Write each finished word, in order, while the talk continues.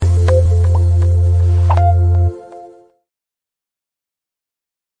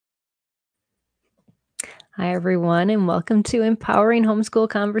Hi, everyone, and welcome to Empowering Homeschool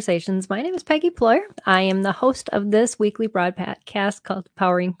Conversations. My name is Peggy Ployer. I am the host of this weekly broadcast called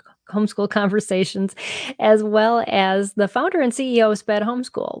Empowering Homeschool Conversations, as well as the founder and CEO of SPED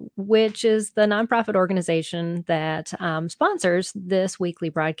Homeschool, which is the nonprofit organization that sponsors this weekly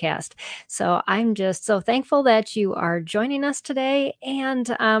broadcast. So I'm just so thankful that you are joining us today. And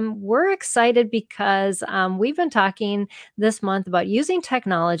we're excited because we've been talking this month about using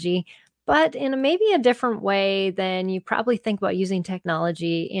technology but in maybe a different way than you probably think about using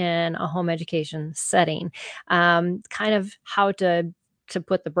technology in a home education setting. Kind of how to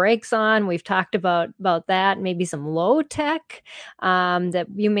put the brakes on. We've talked about that, maybe some low tech that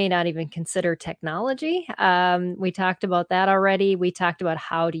you may not even consider technology. We talked about that already. We talked about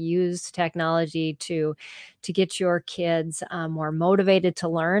how to use technology to get your kids more motivated to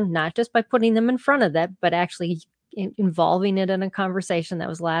learn, not just by putting them in front of that, but actually involving it in a conversation. That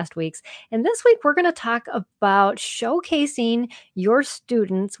was last week's. And this week, we're going to talk about showcasing your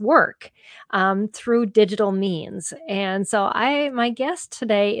students' work through digital means. And so, my guest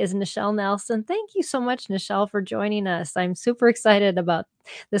today is Nichelle Nelson. Thank you so much, Nichelle, for joining us. I'm super excited about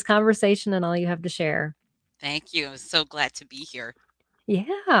this conversation and all you have to share. Thank you. I'm so glad to be here.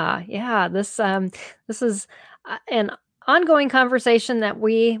 Yeah, yeah. This is an ongoing conversation that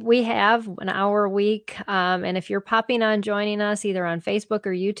we have an hour a week. And if you're popping on joining us either on Facebook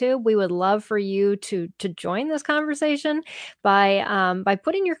or YouTube, we would love for you to join this conversation by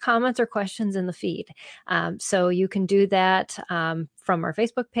putting your comments or questions in the feed. So you can do that from our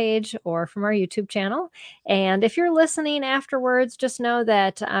Facebook page or from our YouTube channel. And if you're listening afterwards, just know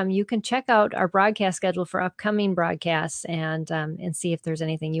that you can check out our broadcast schedule for upcoming broadcasts and see if there's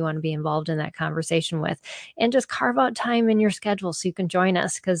anything you want to be involved in that conversation with. And just carve out time in your schedule so you can join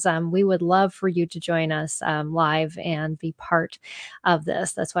us because we would love for you to join us live and be part of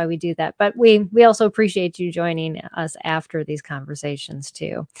this. That's why we do that. But we also appreciate you joining us after these conversations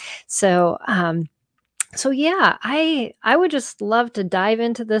too. So, so yeah, I would just love to dive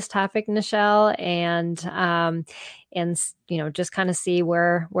into this topic, Nichelle, and just kind of see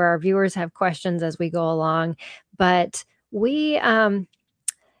where our viewers have questions as we go along. But we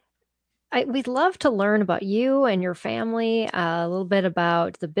we'd love to learn about you and your family, a little bit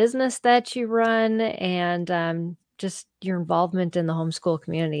about the business that you run, and just your involvement in the homeschool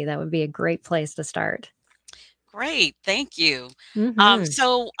community. That would be a great place to start. Great. Thank you. Um, Hmm.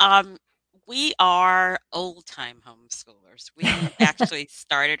 so um, we are old-time homeschoolers. We actually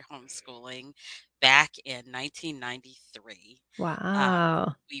started homeschooling back in 1993.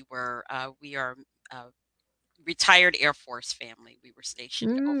 Wow. We are a retired Air Force family. We were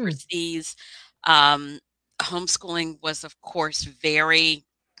stationed Mm, overseas. Um, Homeschooling was, of course, very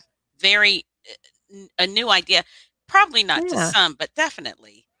a new idea, probably not to yeah. some, but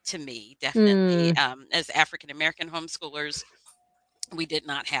definitely to me, definitely. Mm, As African American homeschoolers, we did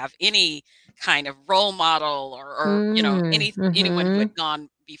not have any kind of role model or anyone who mhm. had gone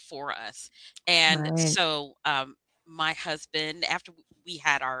before us. And Right. so my husband, after we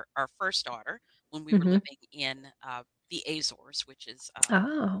had our first daughter, when we were Mhm. living in the Azores, which is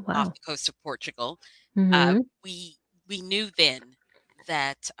Oh, off wow. the coast of Portugal, uh, Mhm. we we knew then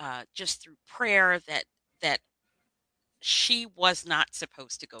that just through prayer that she was not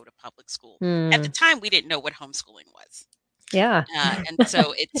supposed to go to public school. At the Mm. time, we didn't know what homeschooling was, Yeah. and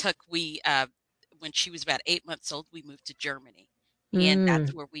so it took we when she was about 8 months old, we moved to Germany, and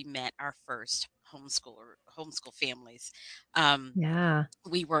that's Mm. where we met our first homeschool families. Um, Yeah.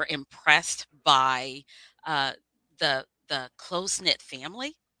 we were impressed by uh, the close knit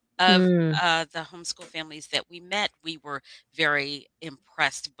family of Mm. the homeschool families that we met. We were very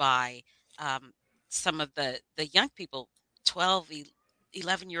impressed by um, some of the young people, 12,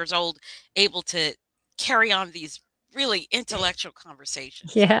 11 years old, able to carry on these really intellectual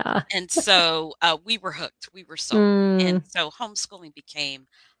conversations. Yeah. And so we were hooked, we were sold. And Mm. so homeschooling became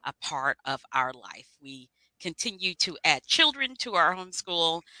a part of our life. We continued to add children to our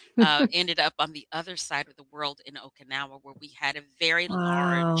homeschool, ended up on the other side of the world in Okinawa, where we had a very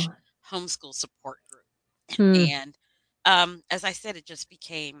large Wow. homeschool support group. Mm. And as I said, it just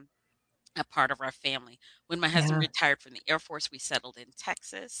became a part of our family. When my husband Yeah. retired from the Air Force, we settled in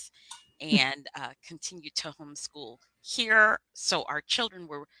Texas and continued to homeschool here. So our children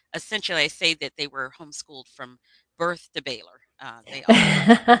were essentially, I say that they were homeschooled from birth to Baylor. They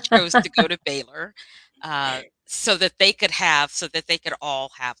all chose to go to Baylor so that they could all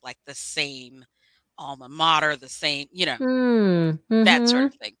have like the same alma mater, the same, Mm. that sort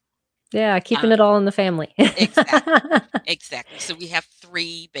of Mhm. thing. Yeah, keeping Um, it all in the family. exactly. Exactly. So we have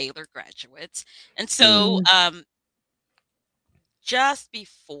three Baylor graduates. And so Mm. just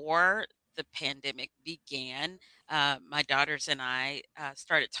before the pandemic began, my daughters and I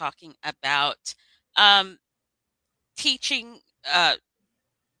started talking about um, teaching uh,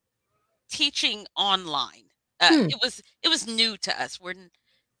 teaching online. Hmm. It was new to us.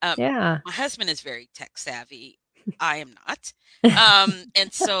 Um, Yeah. my husband is very tech savvy. I am not,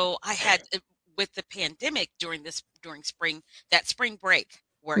 and so I had with the pandemic during spring that spring break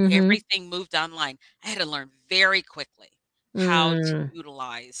where Mm-hmm. everything moved online. I had to learn very quickly how to Mm.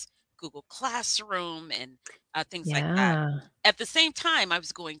 utilize Google Classroom and things like that. Yeah. At the same time, I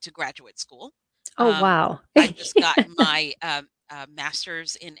was going to graduate school. Oh, Um, wow. I just got my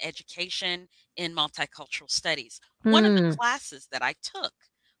master's in education in multicultural studies. One of the Hmm. classes that I took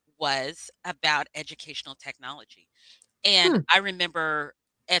was about educational technology. And Hmm. I remember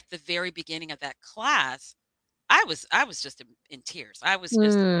at the very beginning of that class, I was just in tears. I was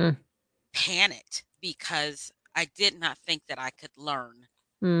just Hmm. panicked because I did not think that I could learn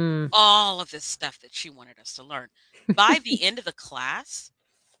Hmm. all of this stuff that she wanted us to learn. By the end of the class,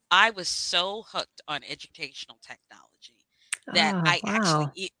 I was so hooked on educational technology that Oh, I actually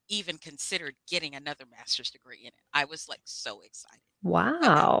wow. even considered getting another master's degree in it. I was like so excited about it.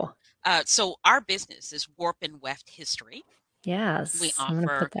 Wow. So our business is Warp and Weft History. We Yes. I'm going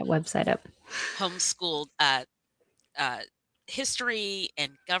to put offer that website up. homeschooled uh, history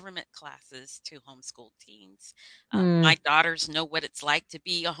and government classes to homeschool teens. Hmm. My daughters know what it's like to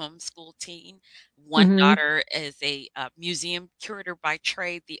be a homeschool teen. One Mm-hmm. daughter is a museum curator by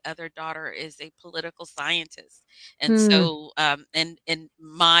trade. The other daughter is a political scientist, and Hmm. so and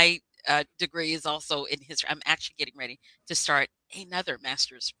my degree is also in history. I'm actually getting ready to start another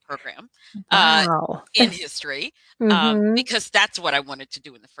master's program uh, Wow. in history Mm-hmm. because that's what I wanted to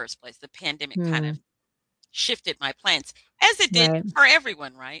do in the first place. The pandemic kind Hmm. of shifted my plans, as it did Right. for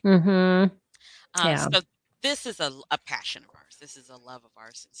everyone, right? Mm-hmm. Yeah. So this is a passion of ours. This is a love of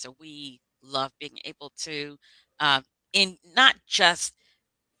ours, and so we love being able to, in not just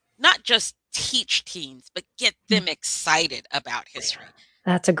teach teens, but get them excited about history.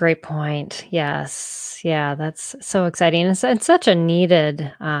 That's a great point. Yes. Yeah, that's so exciting. It's such a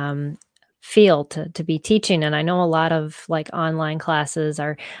needed field to be teaching. And I know a lot of like online classes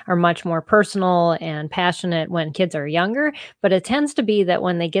are much more personal and passionate when kids are younger, but it tends to be that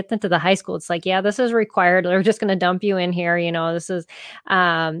when they get into the high school, it's like, yeah, this is required. They're just gonna dump you in here, this is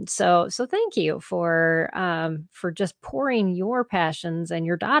so thank you for just pouring your passions and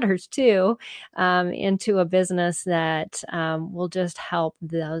your daughters too into a business that will just help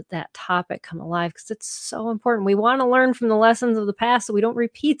that topic come alive because it's so important. We want to learn from the lessons of the past so we don't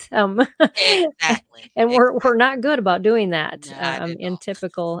repeat them. Exactly, And we're exactly. not good about doing that Not at in all.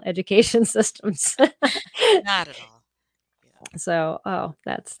 typical education systems. Not at all. Yeah. So, oh,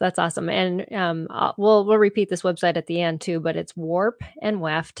 that's awesome. And we'll repeat this website at the end too, but it's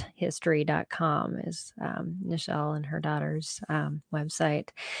warpandwefthistory.com is Nichelle and her daughter's website.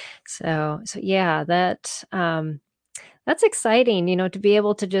 So yeah, that's exciting, to be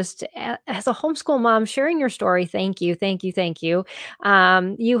able to just as a homeschool mom sharing your story. Thank you, thank you, thank you.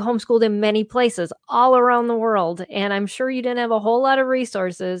 You homeschooled in many places all around the world, and I'm sure you didn't have a whole lot of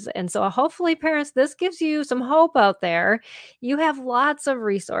resources. And so, hopefully, parents, this gives you some hope out there. You have lots of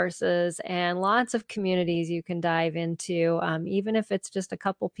resources and lots of communities you can dive into, even if it's just a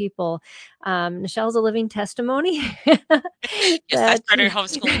couple people. Nichelle's a living testimony Yes, I that. started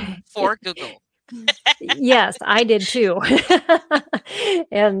homeschooling before Google. Yes, I did too.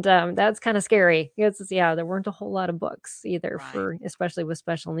 And, that's kinda scary because, yeah, there weren't a whole lot of books either Right. for especially with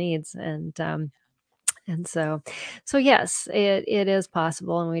special needs, and so yes, it is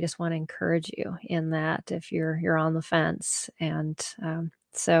possible, and we just wanna encourage you in that if you're on the fence, and,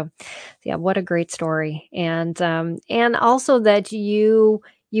 yeah, what a great story. And also that you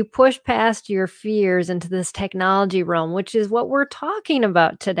push past your fears into this technology realm, which is what we're talking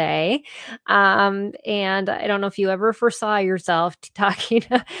about today. And I don't know if you ever foresaw yourself talking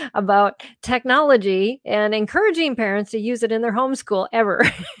about technology and encouraging parents to use it in their homeschool ever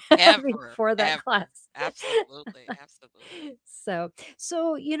Ever, before that class. ever. Absolutely, absolutely. So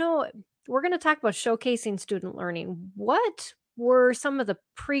we're going to talk about showcasing student learning. What were some of the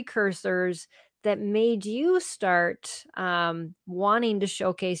precursors that made you start wanting to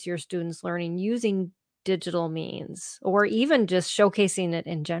showcase your students' learning using digital means or even just showcasing it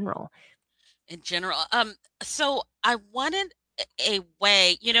in general? In general, so I wanted a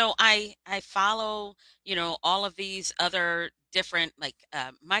way, I follow, all of these other different like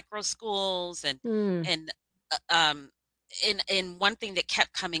micro schools Mm, and uh, um and one thing that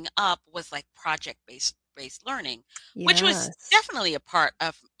kept coming up was like project based learning, which was yes. definitely a part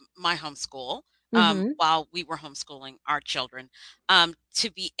of my homeschool. Mhm. while we were homeschooling our children, to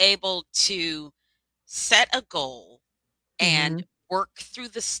be able to set a goal and Mhm. work through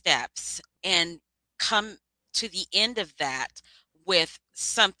the steps and come to the end of that with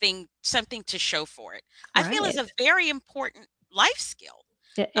something to show for it. I feel is Right. a very important life skill.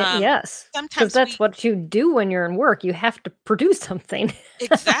 Um, Yes, because sometimes that's we what you do when you're in work. You have to produce something.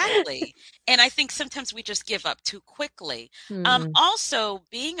 exactly, and I think sometimes we just give up too quickly. Mm, Also,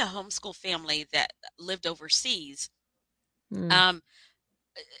 being a homeschool family that lived overseas, mm, um,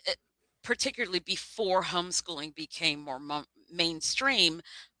 uh, particularly before homeschooling became more mainstream,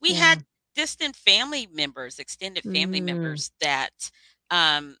 we yeah. had distant family members, extended family Mm. members that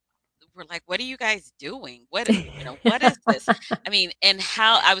were like, "What are you guys doing? What is this?" I mean, and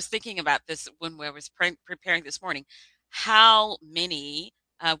how I was thinking about this when I was preparing this morning. How many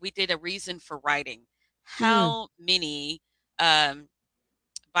we did a reason for writing? Mm, How many um,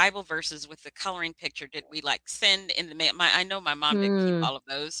 Bible verses with the coloring picture did we like send in the mail? I know my mom didn't keep mm. all of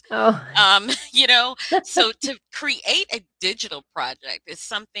those. Oh. You know, so to create a digital project is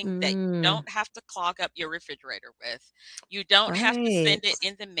something that you Mm, don't have to clog up your refrigerator with. You don't have to send right. it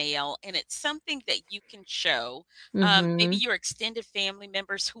in the mail, and it's something that you can show. Maybe Mhm. your extended family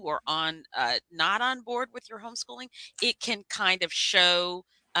members who are on not on board with your homeschooling. It can kind of show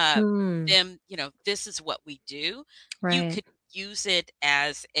uh, Mm, them, this is what we do. You right. could use it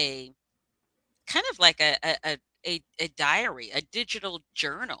as a kind of like a diary, a digital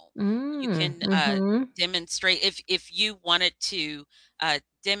journal. You Mm, can mhm. demonstrate if you wanted to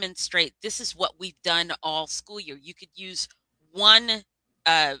demonstrate this is what we've done all school year. You could use one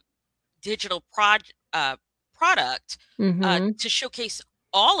uh, digital product Mhm. to showcase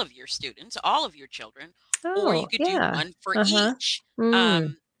all of your students, all of your children, or you Oh, could do yeah. one for Uh-huh. each.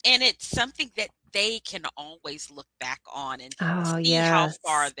 Mm. And it's something that they can always look back on and Oh, see how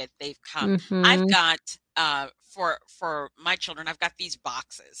far yes. that they've come. I've Mhm. got for my children, I've got these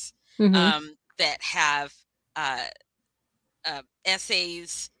boxes Mhm. that have uh,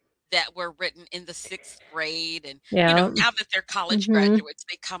 essays that were written in the sixth grade. And, Yeah. now that they're college Mhm. graduates,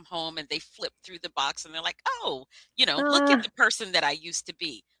 they come home and they flip through the box and they're like, oh, look at Uh, the person that I used to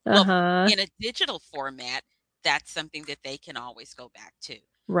be. Well, uh-huh. in a digital format, that's something that they can always go back to.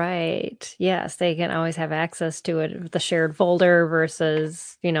 Right. Yes, they can always have access to it with the shared folder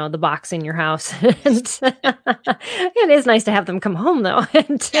versus, the box in your house. And it is nice to have them come home though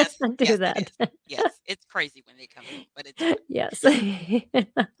and to Yes, do yes, it that. is. Yes, it's crazy when they come home, but it's fun. Yes.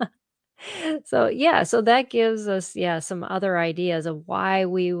 So, yeah, so that gives us, yeah, some other ideas of why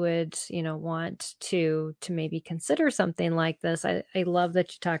we would, want to maybe consider something like this. I love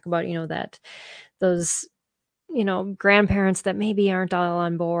that you talk about, that those grandparents that maybe aren't all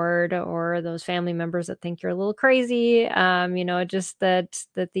on board or those family members that think you're a little crazy, just that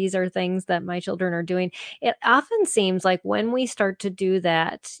these are things that my children are doing. It often seems like when we start to do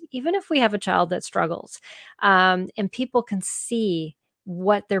that, even if we have a child that struggles, and people can see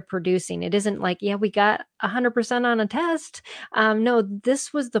what they're producing. It isn't like, yeah, we got 100% on a test. No,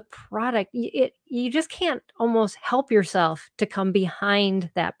 this was the product. You just can't almost help yourself to come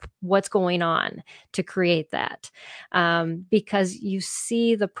behind that, what's going on to create that, because you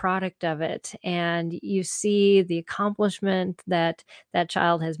see the product of it and you see the accomplishment that that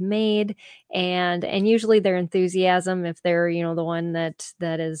child has made, and usually their enthusiasm if they're the one that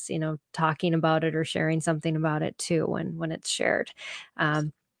is talking about it or sharing something about it too when it's shared.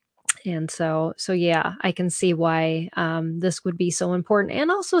 um, and so yeah, I can see why this would be so important,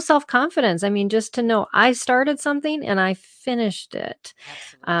 and also self-confidence. I mean, just to know I started something and I finished it,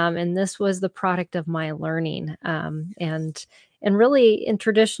 Absolutely. and this was the product of my learning. And really, in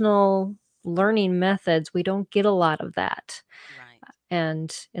traditional learning methods, we don't get a lot of that, Right.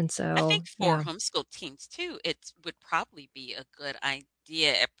 and I think so for yeah. homeschool teams too, it would probably be a good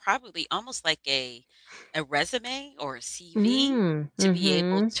idea. Probably almost like a resume or a CV to be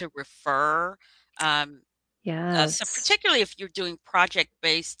able Mm-hmm. to refer. Um, so Yes. particularly if you're doing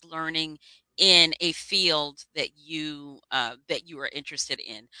project-based learning in a field that you are interested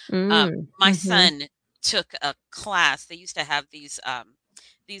in. My Mm-hmm. son took a class. They used to have these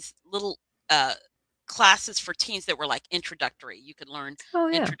little uh, classes for teens that were like introductory. You could learn Oh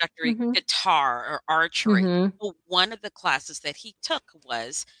yeah. introductory Mm-hmm. guitar or archery. Mm-hmm. Well, one of the classes that he took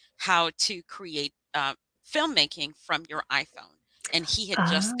was how to create filmmaking from your iPhone, and he had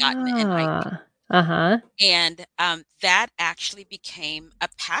just gotten an iPhone. Ah. Uh-huh. And that actually became a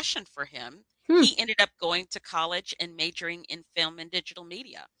passion for him. Hmm. He ended up going to college and majoring in film and digital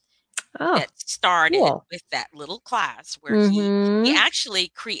media. Oh, That started cool. with that little class where he Mhm. actually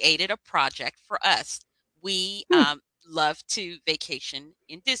created a project for us. We Hmm. love to vacation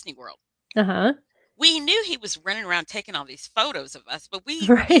in Disney World. Uh-huh. We knew he was running around taking all these photos of us, but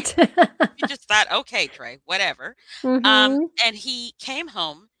Right. we just thought, okay, Trey, whatever. Mhm. And he came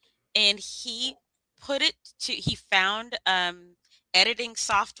home and he put it to, he found editing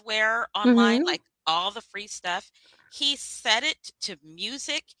software online, Mhm. like all the free stuff. He set it to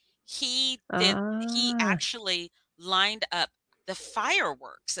music. He Ah. actually lined up the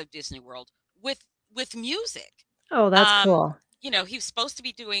fireworks of Disney World with music. Oh, that's Um, cool. he was supposed to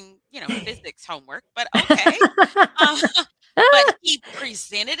be doing, physics homework, but okay. Uh, but he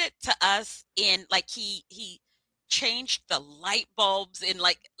presented it to us in like he changed the light bulbs in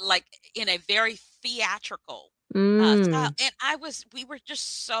like in a very theatrical style, Mm. and we were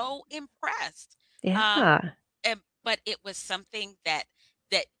just so impressed. Um, Yeah. but it was something that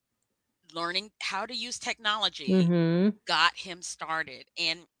learning how to use technology Mhm. got him started,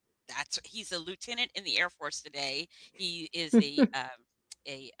 and he's a lieutenant in the Air Force today. He is a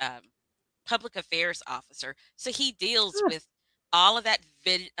public affairs officer, so he deals Huh. with all of that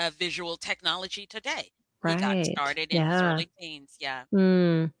visual technology today. He got Right. started in his Yeah. early teens, yeah,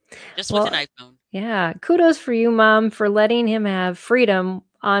 Mm. just with an Well, iPhone. yeah, kudos for you, mom, for letting him have freedom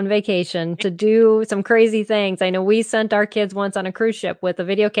on vacation to do some crazy things. I know we sent our kids once on a cruise ship with a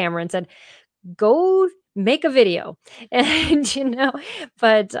video camera and said, "Go make a video." And,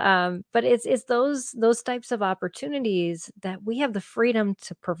 but it's those types of opportunities that we have the freedom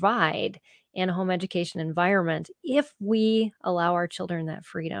to provide in a home education environment if we allow our children that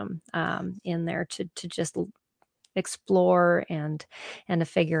freedom, in there to just explore and to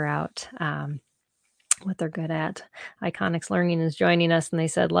figure out, what they're good at. Iconics Learning is joining us, and they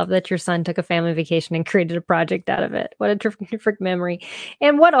said, "Love that your son took a family vacation and created a project out of it. What a terrific memory,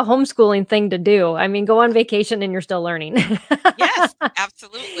 and what a homeschooling thing to do. I mean, go on vacation and you're still learning." Yes,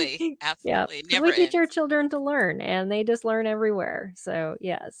 absolutely, Yeah, absolutely. It because never we teach our ends. children to learn, and they just learn everywhere. So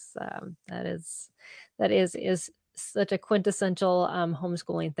yes, that is such a quintessential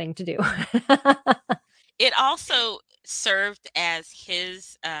homeschooling thing to do. It also served as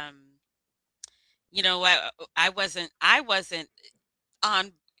his I wasn't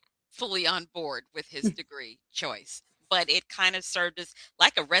on fully on board with his degree choice, but it kind of served as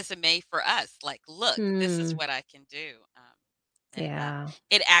like a resume for us. Like, look, this is Hmm. what I can do. And Yeah.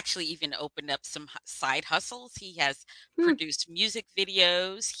 it actually even opened up some side hustles. He has Hmm. produced music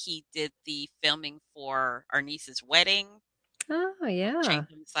videos. He did the filming for our niece's wedding, Oh yeah.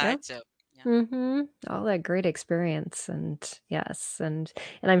 changed on the Yep. side. So, yeah, Mhm. All that great experience, and yes, and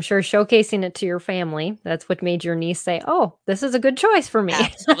I'm sure showcasing it to your family, that's what made your niece say, "Oh, this is a good choice for me."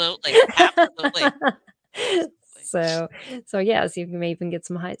 absolutely, absolutely, absolutely, So so yes, you may even get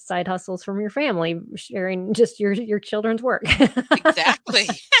some side hustles from your family sharing just your children's work. exactly.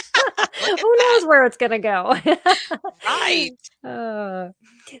 Look at Who that. knows where it's gonna go? Right. Uh,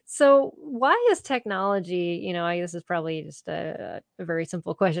 so why is technology, this is probably just a very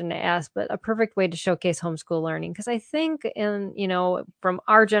simple question to ask, but a perfect way to showcase homeschool learning? Because I think from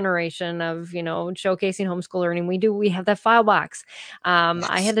our generation of, showcasing homeschool learning, we have that file box. I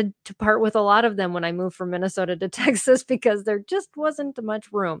Yes. had to part with a lot of them when I moved from Minnesota to Texas because there just wasn't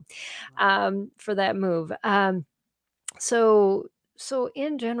much room Right. for that move. So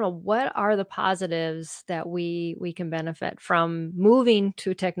in general, what are the positives that we can benefit from moving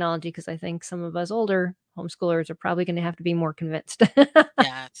to technology? Because I think some of us older homeschoolers are probably going to have to be more convinced.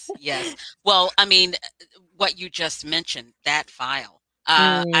 Yes, yes. Well, I mean, what you just mentioned, that file.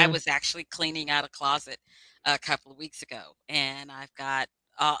 I Mm. was actually cleaning out a closet a couple of weeks ago, and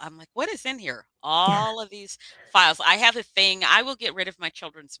I'm like, what is in here? All of these files. I have a thing, I will get rid of my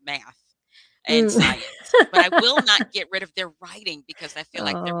children's math and Mm. science, but I will not get rid of their writing because I feel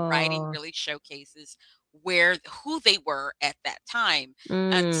like their writing Oh. really showcases who they were at that time.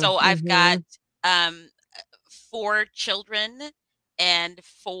 And Mm. so I've got Mhm. um, 4 children and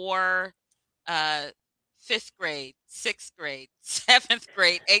 4 uh, 5th grade, 6th grade, 7th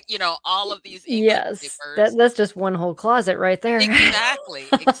grade, all of these English Yes. papers. That's just one whole closet right there.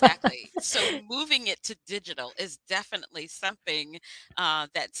 Exactly, exactly. So moving it to digital is definitely something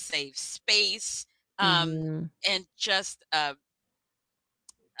that saves space, Mhm. and just uh,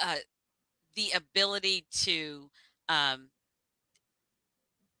 the ability to um,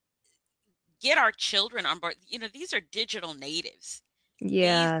 get our children on board. These are digital natives. These,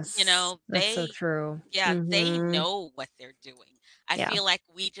 Yes. That's so they true. yeah, they Mhm. know what they're doing. I Yeah. feel like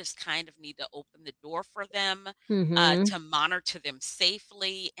we just kind of need to open the door for them, Mhm. to monitor them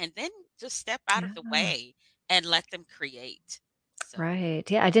safely, and then just step out of the Yeah. way and let them create. So, Right.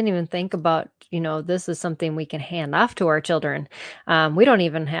 Yeah, I didn't even think about, this is something we can hand off to our children. We don't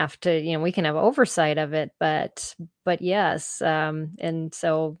even have to, we can have oversight of it, but yes. And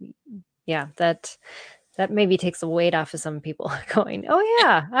so Yeah, that maybe takes the weight off of some people going, "Oh,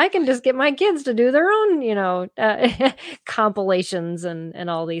 yeah, I can Right. just get my kids to do their own, compilations and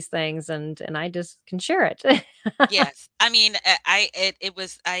all these things, and I just can share it." Yes. I mean,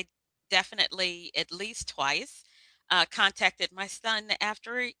 I definitely at least twice contacted my son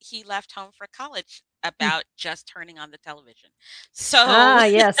after he left home for college Mm. about just turning on the television. So, Ah,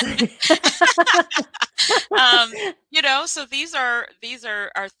 yes. um, so these are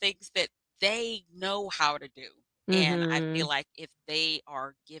things that they know how to do. And I feel Mhm. like if they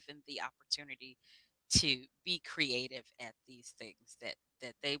are given the opportunity to be creative at these things, that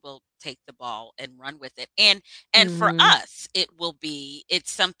they will take the ball and run with it. And for Mhm. us,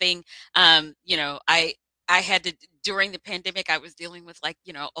 it's something, I had to, during the pandemic, I was dealing with, like,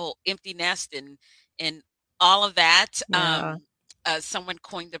 oh, empty nest and all of that. Yeah. Someone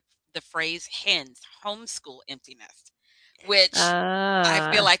coined the phrase hens homeschool empty nest, which I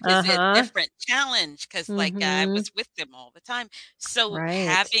feel Ah, like is a uh-huh. different challenge because, like, I Mhm. was with them all the time. So Right.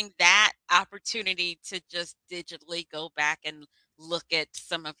 having that opportunity to just digitally go back and look at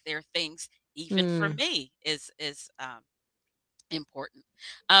some of their things, even for Mm. me, is important.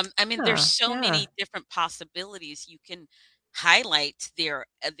 I mean, there's Yeah, so yeah. many different possibilities. You can highlight their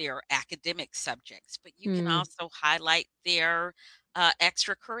academic subjects, but you can Mm. also highlight their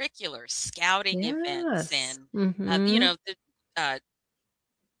extracurriculars, scouting events, Yes. and Mhm. the uh,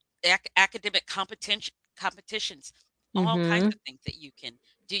 academic competitions, all kinds Mhm. of things that you can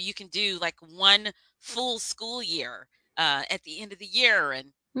do. You can do like one full school year at the end of the year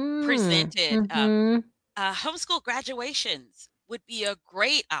and present Mm. it. Mhm. Homeschool graduations would be a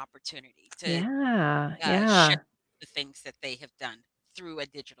great opportunity to Yeah, show yeah. the things that they have done through a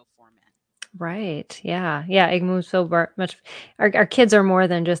digital format. Right. Yeah. Yeah. It moves so much. Our kids are more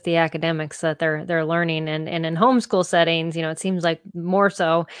than just the academics that they're learning, and in homeschool settings, it seems like more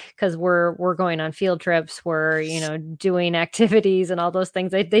so because we're going on field trips, we're doing activities and all those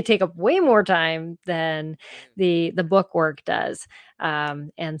things. They take up way more time than True. the book work does.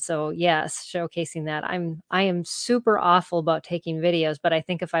 And so yes, showcasing that. I am super awful about taking videos, but I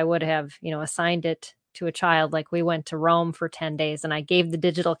think if I would have assigned it to a child. Like we went to Rome for 10 days and I gave the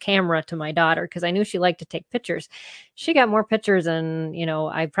digital camera to my daughter because I knew she liked to take pictures. She got Mhm. more pictures than,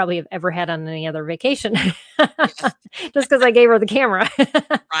 I probably have ever had on any other vacation Yes. just because I gave her the camera.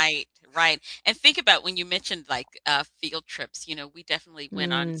 Right, right. And think about when you mentioned, like, field trips. We definitely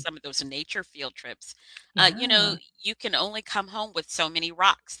went on Mm, some of those nature field trips. yeah. You can only come home with so many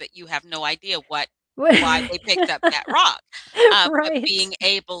rocks that you have no idea why they picked up that rock. But Right. being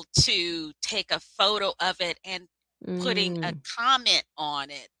able to take a photo of it and putting a Mm, comment on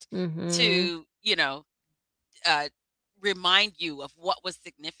it mhm. to, uh, remind you of what was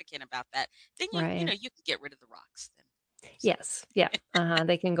significant about that, then Right. you can get rid of the rocks then. So, Yes. Yeah. Uh-huh.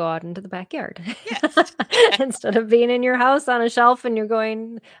 They can go out into the backyard yes. instead of being in your house on a shelf and you're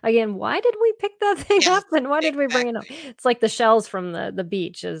going again, why did we pick that thing Yes, up and why did we bring it up? exactly. It's like the shells from the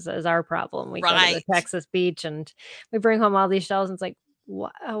beach is our problem. We go to the Right, Texas beach and we bring home all these shells and it's like,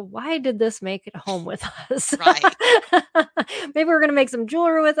 why did this make it home with us? right. Maybe we're gonna make some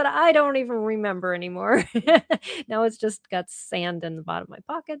jewelry with it. I don't even remember anymore. Now it's just got sand in the bottom of my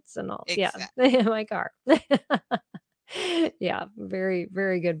pockets and all. Yeah, Exactly. in my car. Yeah, very,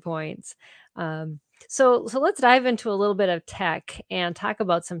 very good points. Um, so let's dive into a little bit of tech and talk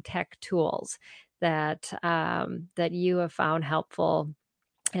about some tech tools that you have found helpful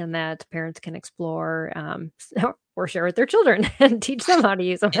and that parents can explore or share with their children and teach them Right. how to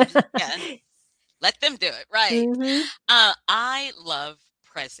use them. And let them do it, right. Hmm. I love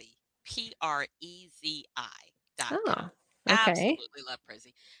Prezi, Prezi.com. Oh, okay. Absolutely love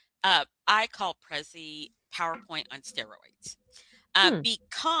Prezi. I call Prezi PowerPoint on steroids, Hmm,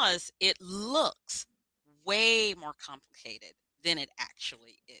 because it looks way more complicated than it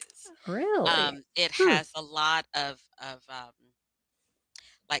actually is. really? It Hmm. has a lot of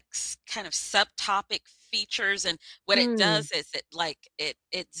like kind of subtopic features, and what it Hmm. does is it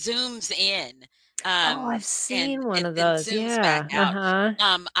zooms in, Oh, I've and seen one it of then those. zooms back Yeah. out. Uh-huh.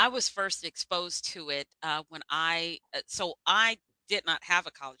 I was first exposed to it when I did not have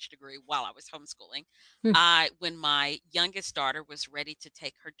a college degree while I was homeschooling. Hmm. When my youngest daughter was ready to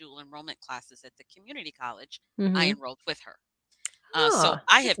take her dual enrollment classes at the community college, I Mm-hmm. enrolled with her. So Oh,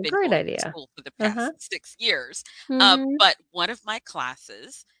 I that's have a been great going to idea. school for the Uh-huh. past 6 years. Mhm. But one of my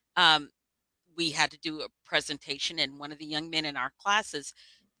classes, um, we had to do a presentation, and one of the young men in our classes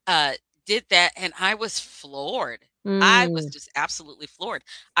uh, did that, and I was floored. I was Mm. just absolutely floored.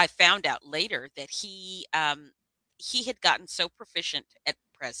 I found out later that he had gotten so proficient at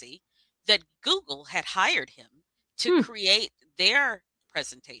Prezi that Google had hired him to Hmm. create their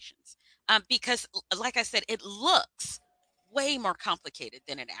presentations, because, like I said, it looks way more complicated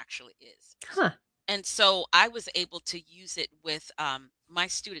than it actually is. Huh. And so I was able to use it with my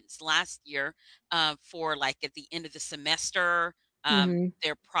students last year for like at the end of the semester, Mhm.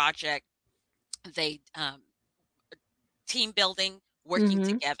 their project. They team building, working Mhm.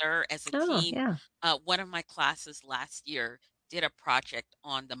 together as a Oh, team. yeah. One of my classes last year did a project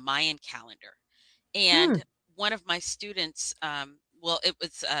on the Mayan calendar, and Hmm. one of my students, well, it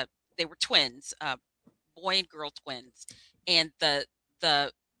was they were twins, boy and girl twins, and the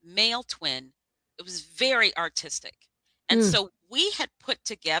male twin, it was very artistic, and Mm. so we had put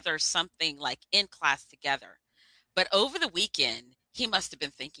together something like in class together. But over the weekend, he must have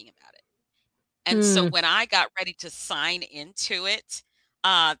been thinking about it, and so Mm. when I got ready to sign into it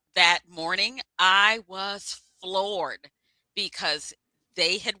that morning, I was floored because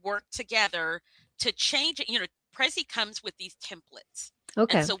they had worked together to change it. You know, Prezi comes with these templates.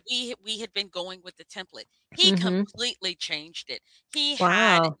 And Okay. so we had been going with the template. He Mhm. completely changed it. He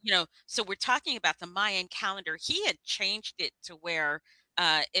had, Wow. so we're talking about the Mayan calendar. He had changed it to where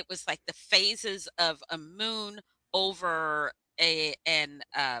it was like the phases of a moon over a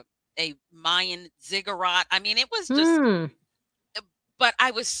Mayan ziggurat. I mean, it was just, Hmm. but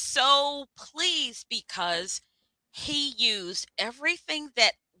I was so pleased because he used everything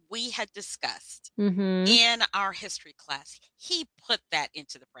that we had discussed Mhm. in our history class. He put that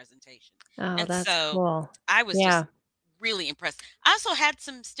into the presentation. Oh, And that's so cool. I was just Yeah. really impressed. I also had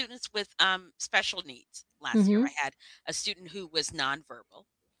some students with special needs last year. Mhm. I had a student who was nonverbal,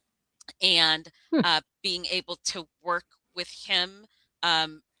 and Hmm. being able to work with him,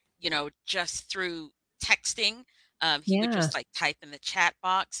 just through texting. He would Yeah. just like type in the chat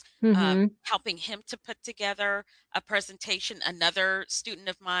box, Mhm. helping him to put together a presentation. Another student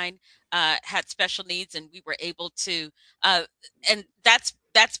of mine had special needs, and we were able to, uh, and that's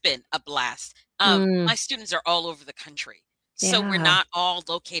been a blast. My Mm. students are all over the country, so we're Yeah. not all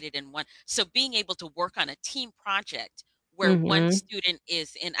located in one. So being able to work on a team project where one Mhm. student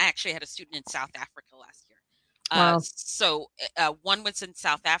is in, I actually had a student in South Africa last year. Wow. One was in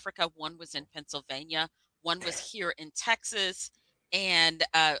South Africa, one was in Pennsylvania, one was here in Texas, and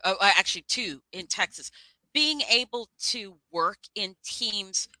actually two in Texas. Being able to work in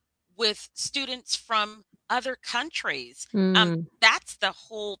teams with students from other countries, Mm. that's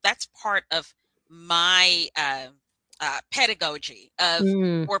part of my pedagogy of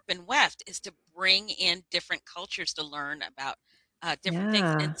Mm. Warp and Weft, is to bring in different cultures to learn about different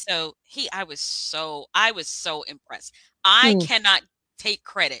things. And Yeah. so I was so impressed. I Mm. cannot take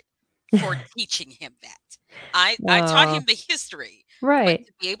credit for teaching him that. I taught Oh, him the history, but right.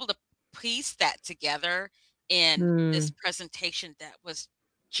 to be able to piece that together in this Mm. presentation, that was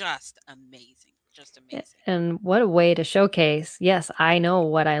just amazing, just amazing. And what a way to showcase, yes, I know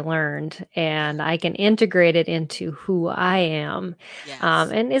what I learned Yeah. and I can integrate it into who I am. Yes.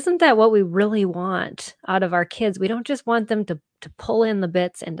 And isn't that what we really want out of our kids? We don't just want them to pull in the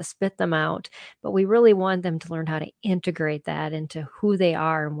bits and to spit them out, but we really want them to learn how to integrate that into who they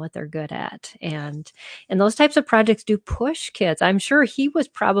are and what they're good at. Yes. And those types of projects do push kids. I'm sure he was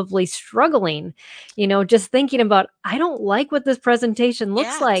probably struggling, just thinking about, I don't like what this presentation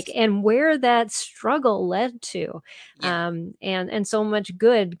looks like Yes. and where that struggle led to. Yeah. And so much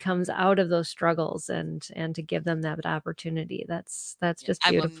good comes out of those struggles and to give them that opportunity. That's Yeah. just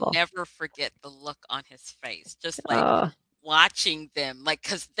I will beautiful. never forget the look on his face, just like Oh, watching them, like,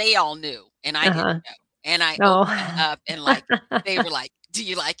 because they all knew and I didn't uh-huh. know. And I opened it Oh. up and like they were like, "Do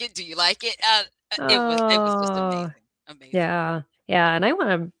you like it? Do you like it?" It was just Oh. amazing. Amazing. Yeah. Yeah, and I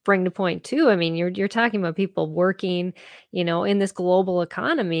wanna bring the point too. I mean, you're talking about people working, in this global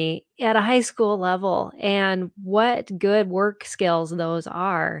economy at a high school level, and what good work skills those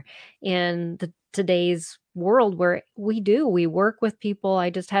are in today's world where we work with people. I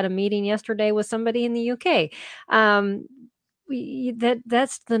just had a meeting yesterday with somebody in the UK.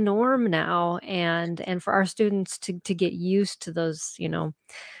 That's the norm now, and for our students to get used to those,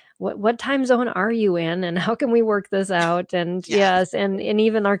 what time zone are you in and how can we work this out? And Yes. yes, and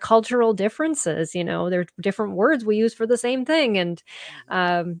even our cultural differences, there's different words we use for the same thing,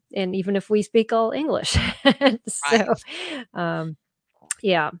 Mhm. and even if we speak all English. So, Right. um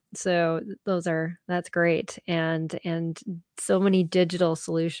yeah, so that's great, and so many digital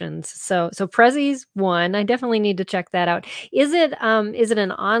solutions. So Prezi's one, I definitely need to check that out. Is it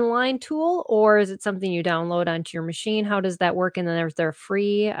an online tool or is it something you download onto your machine? How does that work? And then there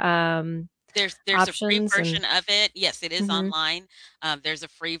free, There's a free options and version of it. Yes, it is mhm, online. There's a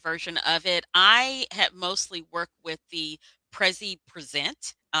free version of it. I have mostly worked with the Prezi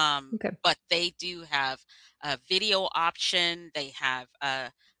Present. Okay. but they do have a video option. They have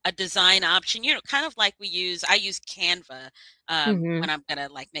a design option, kind of like I use Canva when Mhm. I'm gonna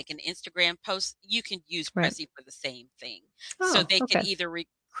like make an Instagram post. You can use Right. Prezi for the same thing. So Oh, they could okay. either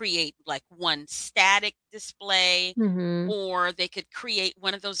create like one static display, Mhm. or they could create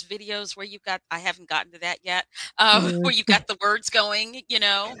one of those videos where I haven't gotten to that yet, Mhm. where you've got the words going.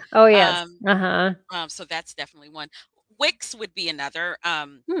 Oh, yes. Um, Uh-huh. so that's definitely one. Wix would be another.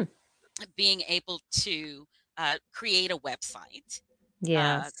 Hmm. Being able to create a website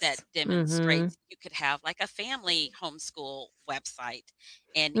that Yes. Mhm. demonstrates. You could have like a family homeschool website,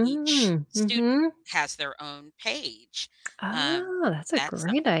 and each Mm. student Mhm. has their own page. Oh, that's a That's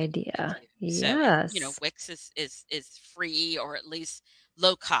great something that you could idea. do. So, and Yes. Wix is free, or at least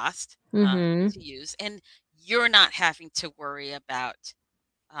low cost Mhm. to use, and you're not having to worry about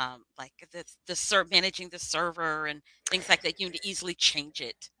like managing the server and things like that. You can easily change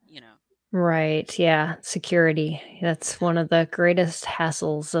it. Right, yeah, security. That's one of the greatest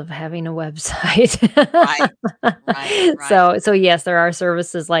hassles of having a website. Right, right, right. So yes, there are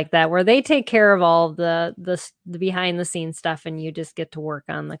services like that where they take care of all the behind the scenes stuff and you just get to work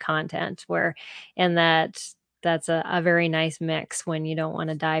on the content and that's a very nice mix when you don't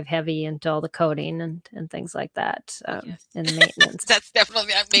wanna dive heavy into all the coding and things like that, Oh, yes. and maintenance. That's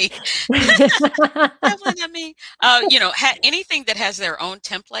definitely not me. Definitely not me. Anything that has their own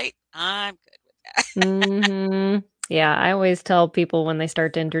template, I'm good with that. Mhm. Yeah, I always tell people when they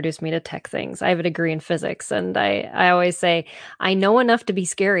start to introduce me to tech things. I have a degree in physics, and I always say, "I know enough to be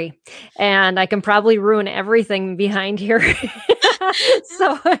scary, and I can probably ruin everything behind here."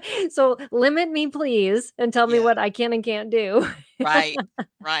 So so limit me, please, and tell me Yeah, what I can and can't do. right,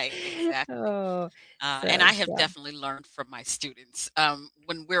 right, exactly. Oh, And so I have yeah. definitely learned from my students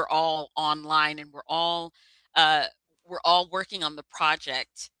when we're all online and uh, we're all working on the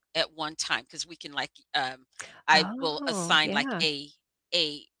project at one time, because we can I will Oh, assign like yeah.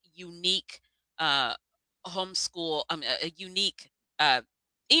 a unique uh, homeschool a unique uh,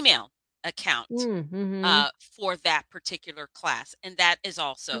 email account Mhm. for that particular class, and that is Oh,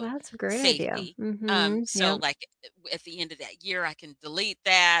 also that's a great idea. safety. Mhm. So, Yep. like at the end of that year, I can delete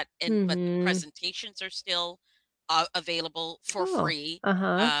that, but the Mhm. presentations are still available for Oh, free.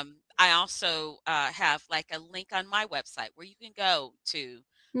 uh-huh. I also have like a link on my website where you can go to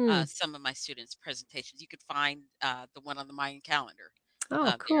Hmm. some of my students' presentations. You could find the one on the Mayan calendar Oh,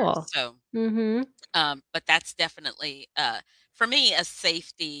 there. cool. So, Mhm. but that's definitely for me a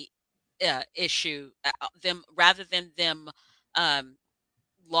safety issue. Them rather than them um,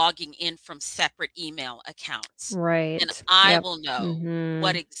 logging in from separate email accounts, then Right. I Yep. will know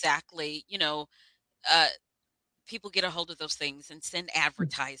what Mhm. exactly. Uh, People get a hold of those things and send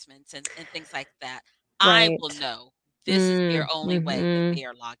advertisements and things like that. I will Right. know this is their Mm. only way that Mhm. they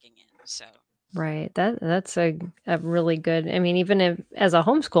are logging in. So, Right. That's a really good I mean, even if as a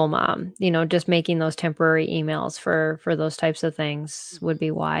homeschool mom, just making those temporary emails for those types of things would mhm.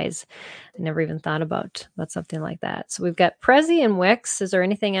 be wise. I never even thought about something like that. So we've got Prezi and Wix. Is there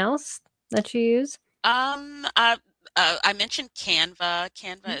anything else that you use? Um, I mentioned Canva.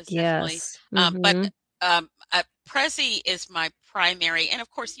 Canva is definitely, Yes. but Mhm. Prezi is my primary, and of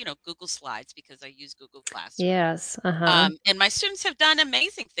course, Google Slides, because I use Google Classroom. Yes. Uh-huh. And my students have done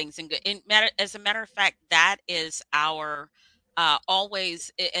amazing things. As a matter of fact, that is our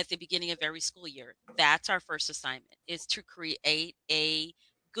always at the beginning of every school year. That's our first assignment, is to create a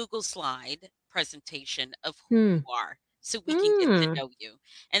Google slide presentation of who Hmm. you are, so we can get to Hmm. know you,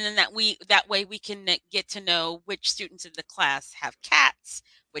 and then that way we can get to know which students in the class have cats,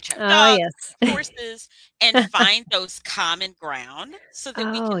 which have Oh, dogs, which yes. have horses, and find those common ground so that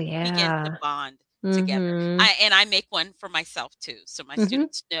we Oh, can begin to yeah. bond together. Mhm. I make one for myself too, so my Mhm.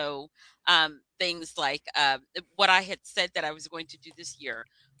 students know things like what I had said that I was going to do this year.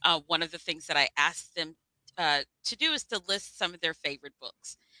 One of the things that I asked them to do is to list some of their favorite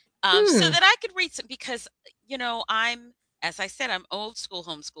books, so Hmm. that I could read some, because as I said, I'm old school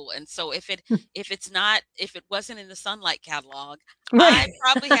homeschool, and so if it wasn't in the Sunlight catalog, I Right.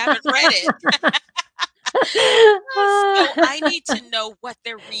 probably haven't read it. So I need to know what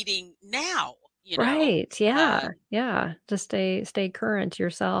they're reading now. You know. Right, yeah, Um, yeah, to stay current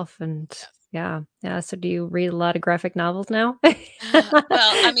yourself and yes. yeah, yeah, so do you read a lot of graphic novels now?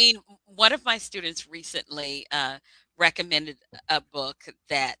 Well, I mean, one of my students recently recommended a book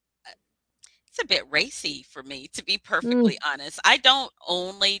that it's a bit racy for me, to be perfectly Mm, honest. I don't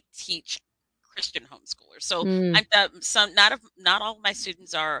only teach Christian homeschoolers, so mm, I'm not all of my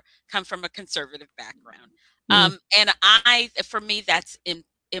students are come from a conservative background, mm, and for me that's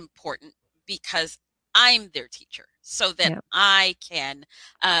important, because I'm their teacher. so that Yeah. I can,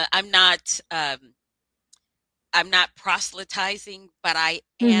 uh, I'm not, um, I'm not proselytizing, but I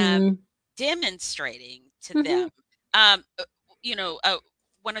am Mhm. demonstrating to them. Mhm. Um, uh, you know,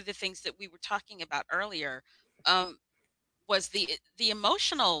 one of the things that we were talking about earlier, um, was the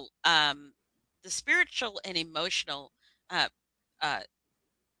emotional, the spiritual and emotional, uh, uh,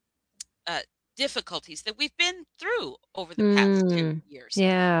 uh, difficulties that we've been through over the past two Mm. years. And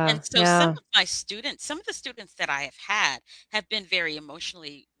Yeah. so Yeah. some of the students that I have had have been very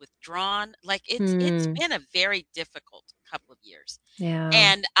emotionally withdrawn. Like it's Mm. been a very difficult couple of years. Yeah.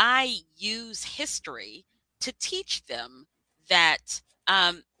 And I use history to teach them that,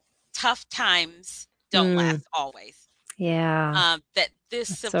 tough times don't Mm. last always, Yeah. that this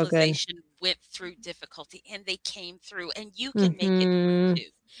That's so good. civilization went through difficulty and they came through and you can make it through Mhm.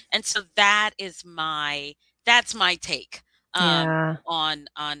 too. And so that's my take, Yeah. on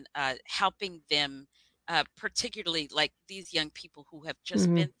helping them, particularly like these young people who have just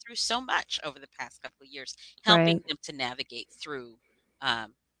Mhm. been through so much over the past couple of years, Right. helping them to navigate through,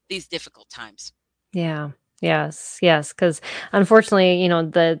 um, these difficult times. Yeah. Yes, yes, because unfortunately,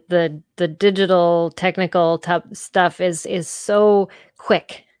 the digital technical type stuff is so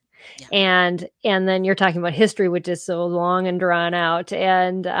quick. Yeah. And then you're talking about history, which is so long and drawn out,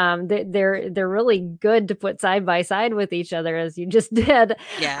 and, they're really good to put side by side with each other as you just did,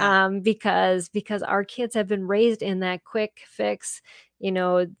 Yeah. because our kids have been raised in that quick fix,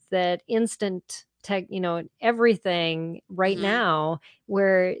 that instant tech, everything right Mhm. now,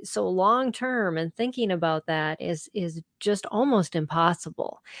 where so long term and thinking about that is just almost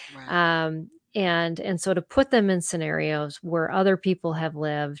impossible. Right. And so to put them in scenarios where other people have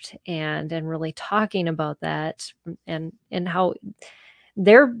lived and really talking about that, and how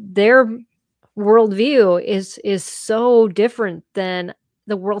their worldview is so different than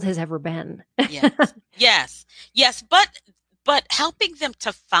the world has ever been. Yes. Yes. Yes, but helping them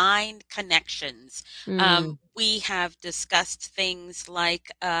to find connections. Mm, We have discussed things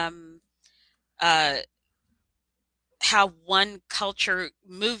like, uh, how one culture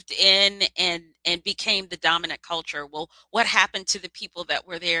moved in and became the dominant culture. Well, what happened to the people that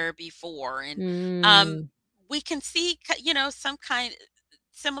were there before? And, um, mm, we can see, some kind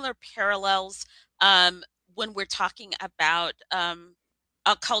similar parallels, um, when we're talking about,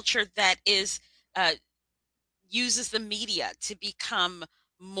 a culture that is, uh, uses the media to become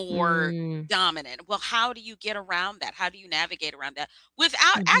more mm, dominant. Well, how do you get around that? How do you navigate around that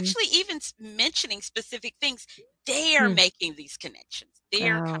without mhm, actually even mentioning specific things? They are mm. making these connections.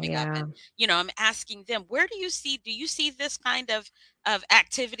 They're Oh, coming up, yeah. and I'm asking them, where do you see this kind of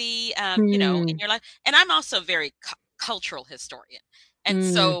activity, in Mm, your life? And I'm also a very cultural historian, and mm.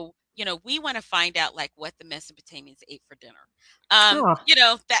 so we want to find out like what the Mesopotamians ate for dinner, Oh,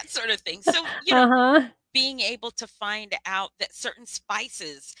 that sort of thing. So uh-huh. being able to find out that certain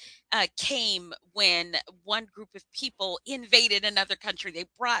spices, came when one group of people invaded another country. They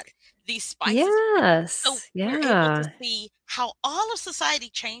brought these spices with them. So Yes, we're able to yeah. see how all of society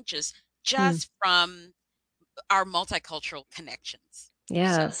changes Hmm. just from our multicultural connections. So,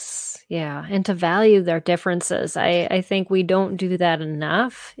 Yes, yeah, and to value their differences. yeah, I think we don't do that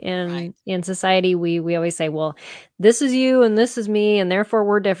enough right. in society. We always say, "Well, this is you and this is me, and therefore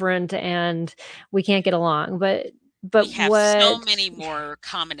we're different, and we can't get along." We But have so what many more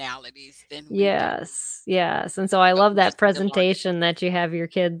commonalities than we do, Yes, yes, and so I but love we that just need to learn it. presentation that you have your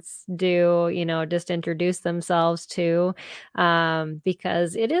kids do, just introduce themselves to,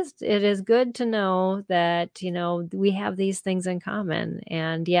 because it is good to know that, we have these things in common,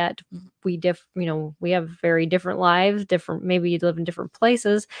 and yet Mhm. we have very different lives, different maybe you live in different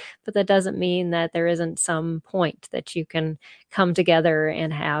places, but that doesn't mean that there isn't some point that you can come together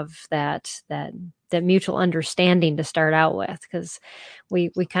and have that mutual understanding to start out with, because we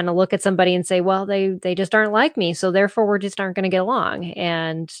kind of look at somebody and say, well, they just aren't like me, so therefore we just aren't going to get along.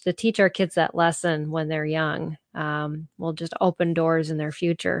 And to teach our kids that lesson when they're young, will just open doors in their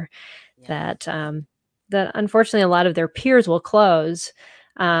future Yeah. that unfortunately a lot of their peers will close,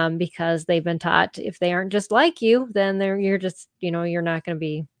 because they've been taught if they aren't just like you, then you're just you're not going to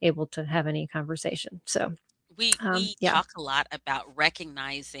be able to have any conversation. So We yeah. talk a lot about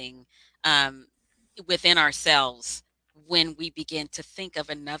recognizing, um, within ourselves when we begin to think of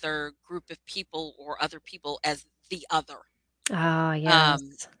another group of people or other people as the other, Ah,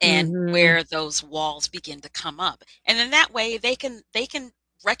 yes. and Mm-hmm. where those walls begin to come up, and then that way they can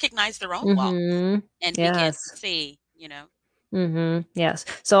recognize their own walls Mm-hmm. and begin to Yes. see, Mhm. Yes.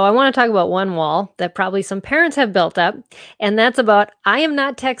 So I want to talk about one wall that probably some parents have built up, and that's about I am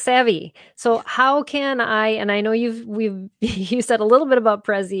not tech savvy. So yeah, how can I, and I know we've you said a little bit about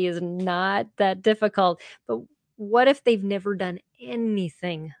Prezi is not that difficult, but what if they've never done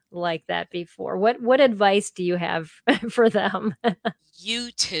anything like that before? What advice do you have for them?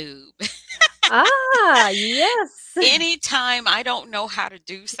 YouTube. Ah, yes. Anytime I don't know how to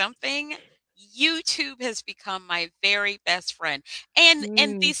do something, YouTube has become my very best friend. And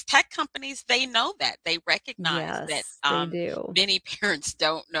Mm, these tech companies, they know that. They recognize that yes, they do. many parents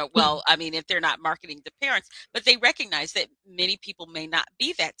don't know. Well, I mean, if they're not marketing to parents, but they recognize that many people may not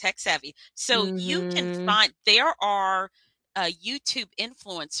be that tech savvy. So you can Mhm. find there are YouTube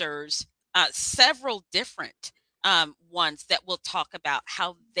influencers, several different ones that will talk about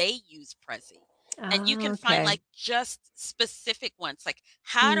how they use Prezi, and you Oh, can find okay. like just specific ones, like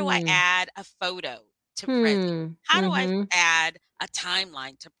how do I Hmm. add a photo to Prezi? Hmm. How do I Mhm. add a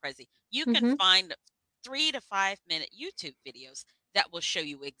timeline to Prezi? You can Mhm. find 3 to 5 minute YouTube videos that will show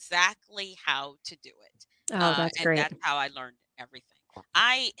you exactly how to do it. Oh, that's And great. that's how I learned everything.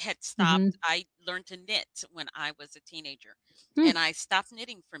 I had Mhm. stopped, I learned to knit when I was a teenager, Hmm. and I stopped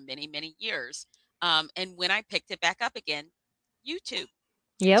knitting for many, many years. And when I picked it back up again, YouTube.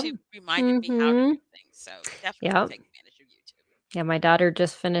 Yep. YouTube reminded me how to do Mhm. things, so definitely Yep. take advantage of YouTube. Yeah, my daughter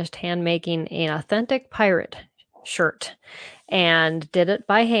just finished hand making an authentic pirate shirt and did it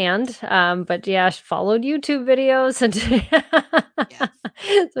by hand. But yeah, she followed YouTube videos and Yes.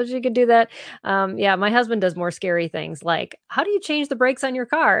 so she could do that. Yeah, my husband does more scary things like, how do you change the brakes on your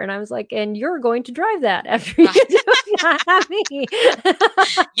car? And I was like, and you're going to drive that after you Right. do it, not me.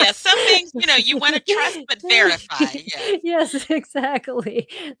 Yeah, some things, you wanna trust but verify, yes. Yes, exactly.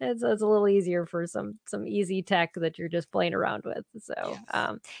 It's a little easier for some easy tech that you're just playing around with. So, Yes.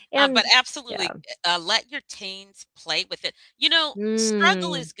 But and absolutely, yeah. let your teens play with it.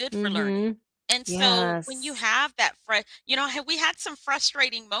 Struggle Mm, is good for learning. mhm. And so when you Yes. have that we had some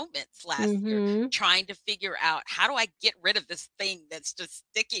frustrating moments last year Mhm. trying to figure out how do I get rid of this thing that's just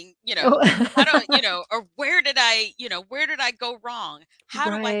sticking, Oh. how do I, or where did I go wrong? How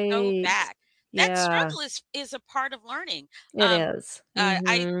do I go Right. back? That Yeah, struggle is a part of learning. it Um, is. I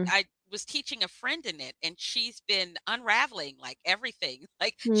Mhm. I was teaching a friend in it, and she's been unraveling like everything.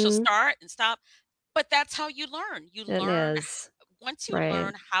 Like she'll Mhm. start and stop, but that's how you learn. It is. Once you Right.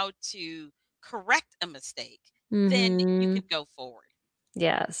 learn how to correct a mistake, then you Mhm. could go forward.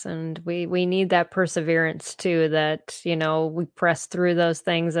 Yes, and we need that perseverance too, that, we press through those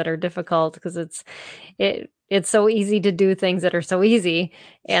things that are difficult because it's so easy to do things that are so easy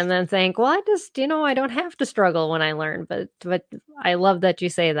Yes, and then think, "Well, I just, I don't have to struggle when I learn." But I love that you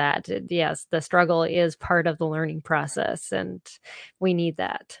say that. Yes, the struggle is part of the learning right. process, and we need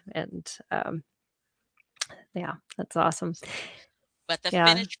that. And yeah, that's awesome. Absolutely. But the Yeah.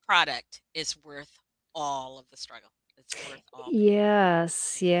 finished product is worth all of the struggle. It's worth all the effort.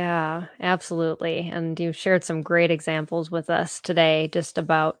 Yes, yeah, absolutely. And you shared some great examples with us today, just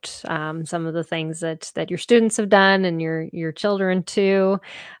about some of the things that your students have done and your children too,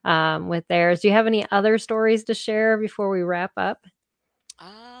 with theirs. Do you have any other stories to share before we wrap up?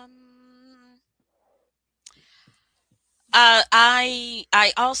 Um, I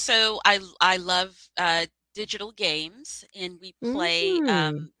also I love digital games, and we play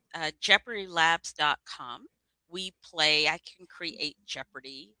Mm. JeopardyLabs.com. We play. I can create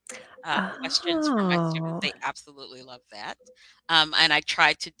Jeopardy questions for my students. Oh. They absolutely love that. And I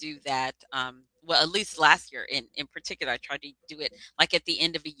tried to do that. Well, at least last year in particular, I tried to do it like at the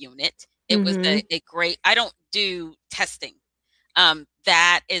end of a unit. It was Mm-hmm. a great. I don't do testing.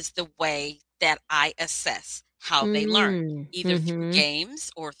 That is the way that I assess how they learn, Mm. either through Mm-hmm.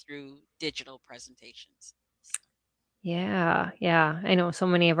 games or through digital presentations. Yeah, yeah. I know so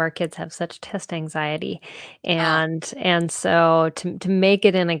many of our kids have such test anxiety. Oh, And so to make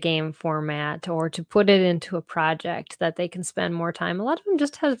it in a game format or to put it into a project that they can spend more time. A lot of them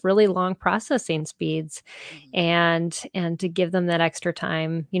just have really long processing speeds mhm, and to give them that extra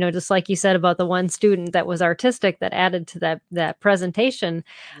time, just like you said about the one student that was artistic that added to that presentation.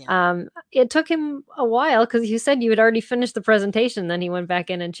 yeah, It took him a while because you said you had already finished the presentation, then he went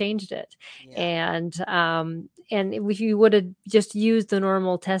back in and changed it. yeah, And if you would have just used the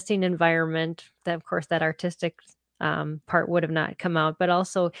normal testing environment, that of course that artistic part would have not come out, but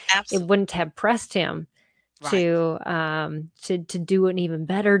also it absolutely. wouldn't have pressed him Right. to do an even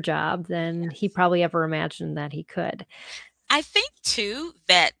better job than he Yes. probably ever imagined that he could. I think too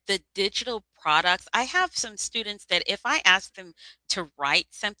that the digital products, I have some students that if I ask them to write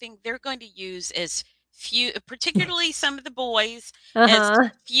something, they're going to use as few, particularly some of the boys, as Uh-huh.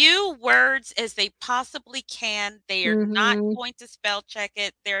 few words as they possibly can. They are not Mhm. going to spell check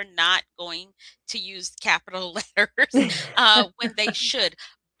it. They're not going to use capital letters when they should.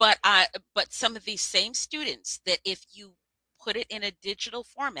 But some of these same students that if you put it in a digital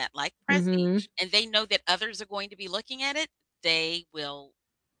format like Prezi, Mm-hmm. and they know that others are going to be looking at it, they will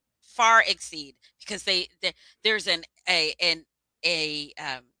far exceed because there's a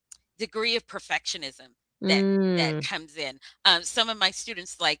degree of perfectionism that Mm. comes in. Some of my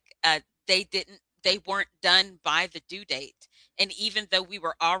students, like, they weren't done by the due date, and even though we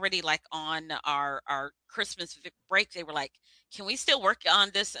were already like on our Christmas break, they were like, "Can we still work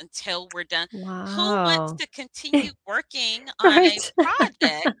on this until we're done?" Who wants Wow. to continue working on a Right.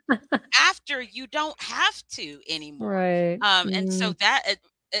 project after you don't have to anymore? Right. And so Mm. that,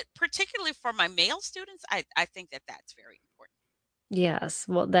 particularly for my male students, I think that that's very important. Yes.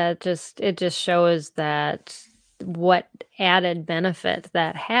 Well, it just shows that what added benefit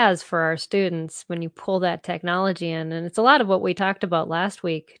that has for our students when you pull that technology in. And it's a lot of what we talked about last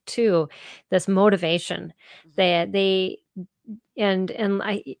week too, this motivation Mhm. that they and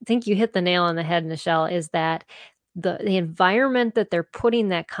I think you hit the nail on the head, Michelle, is that the environment that they're putting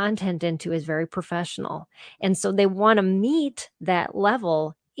that content into is very professional. And so they want to meet that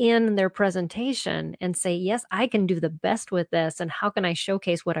level in their presentation and say, yes, I can do the best with this. And how can I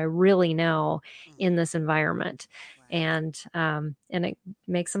showcase what I really know in Mhm. this environment? Right. And it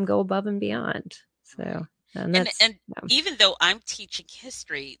makes them go above and beyond. So, Right. and And that's, and yeah. even though I'm teaching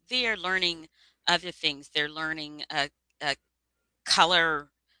history, they are learning other things. They're learning color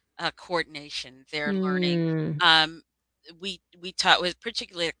coordination. They're learning. Mm, Um, we taught with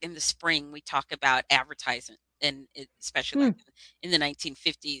particularly in the spring. We talk about advertisement, and especially mm, like in the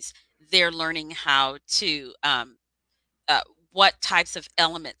 1950s, they're learning how to uh, what types of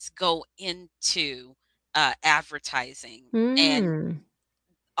elements go into advertising, and mm,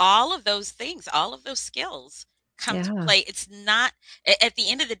 all of those things, all of those skills come to yeah, play. It's not at the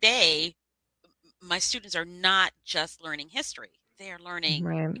end of the day, my students are not just learning history; they are learning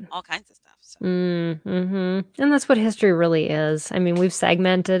right. all kinds of stuff. So, Mhm. And that's what history really is. I mean, we've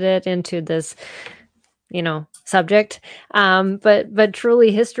segmented it into this, subject. But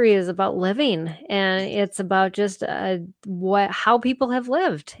truly history is about living, and yes, it's about just what how people have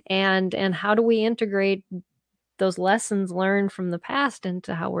lived, and how do we integrate those lessons learned from the past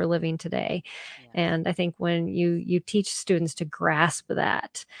into how we're living today. yes, And I think when you teach students to grasp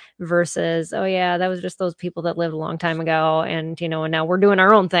that versus, oh yeah, that was just those people that lived a long time ago, and now we're doing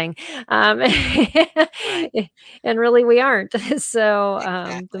our own thing. um, right, and really we aren't. So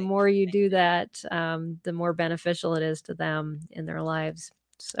the exactly. more you do that, the more beneficial it is to them in their lives.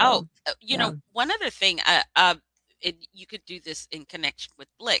 Oh, So yeah. one other thing, you could do this in connection with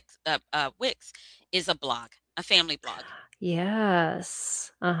Wix, is a blog, a family blog.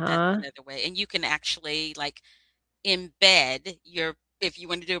 Yes. That's Uh-huh. another way, and you can actually like embed your if you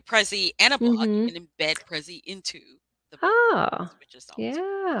want to do a Prezi and a blog, you Mhm. can embed Prezi into the blog, Oh, which is always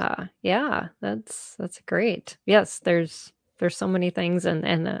yeah. Yeah, that's great. Yes, there's so many things and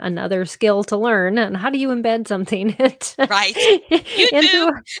another skill to learn, and how do you embed something right. YouTube.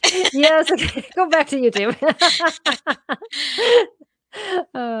 into yes, go back to YouTube.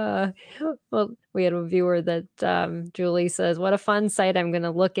 Uh, well, we had a viewer that, Julie says, "What a fun site, I'm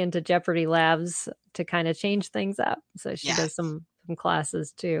gonna look into Jeopardy Labs to kinda change things up." So she does Yes. some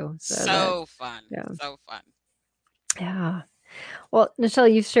classes too, so that So fun. yeah. So fun. Yeah. Well, Michelle,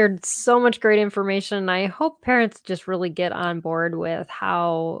 you've shared so much great information. I hope parents just really get on board with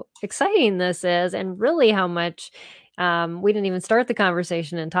how exciting this is and really how much we didn't even start the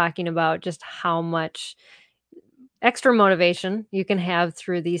conversation in talking about just how much extra motivation you can have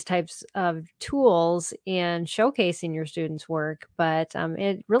through these types of tools in showcasing your students' work, but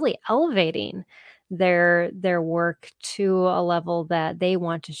it really elevating their work to a level that they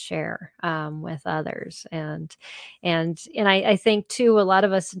want to share with others. And I think too, a lot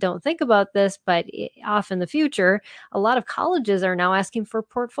of us don't think about this, but off in the future, a lot of colleges are now asking for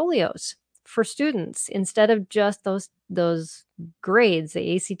portfolios for students instead of just those grades,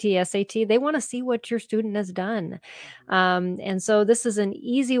 the ACT, SAT. They want to see what your student has done. Mhm. And so this is an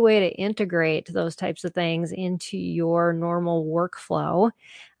easy way to integrate those types of things into your normal workflow.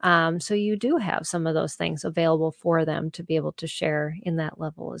 So you do have some of those things available for them to be able to share in that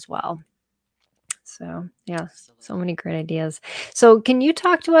level as well. So yeah, so Absolutely. many great ideas. So can you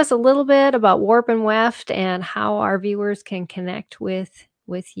talk to us a little bit about Warp and Weft and how our viewers can connect with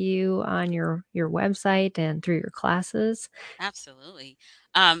you on your website and through your classes? Absolutely.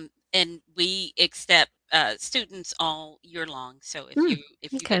 And we accept students all year long. So Mm,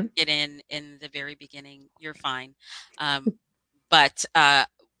 if you okay. didn't get in the very beginning, you're fine. But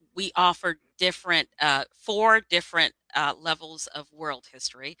we offer four different levels of world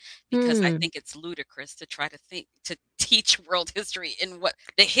history because I Hmm. think it's ludicrous to try to teach world history in what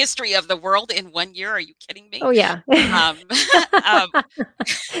the history of the world in 1 year. Are you kidding me? Oh, yeah. Um, um,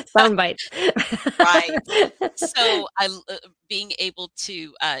 Sound bites. right. So being able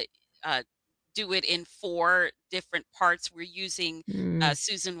to uh, do it in four different parts. We're using Mm.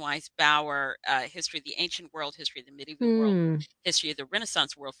 Susan Weiss Bauer history of the ancient world, history of the medieval world, Mm. history of the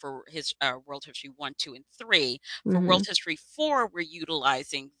Renaissance world for his world history 1, 2, and 3. For world Mhm. history 4, we're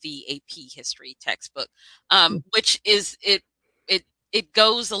utilizing the AP history textbook, Mm. which is it it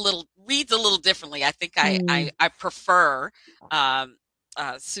goes a little reads a little differently. I think Mm. I prefer um,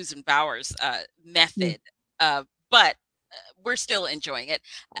 Susan Bauer's Mm. method, but we're still enjoying it.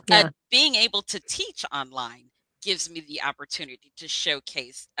 Yeah. Being able to teach online gives me the opportunity to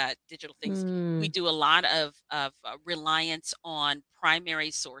showcase digital things. We Mm. do a lot of reliance on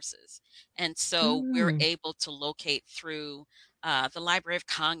primary sources, and so we're Mm. able to locate through the Library of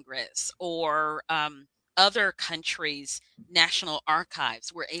Congress or other countries' national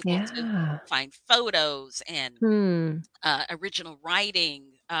archives. We're able to Yeah. find photos and Hmm. original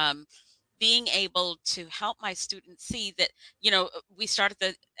writing, being able to help my students see that, we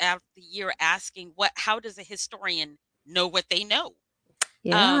started out the year asking how does a historian know what they know? Um,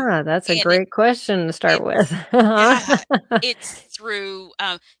 Yeah, that's a and great question to start with. it's yeah, it's through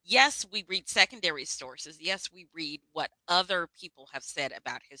yes, we read secondary sources. Yes, we read what other people have said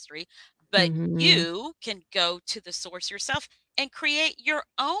about history, but Mhm. you can go to the source yourself and create your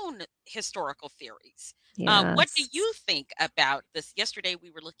own historical theories. What do Yes. you think about this? Yesterday,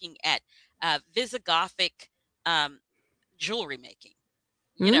 we were looking at Visigothic um, jewelry making.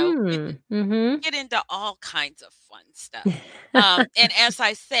 We Mm. Mhm. get into all kinds of fun stuff. And as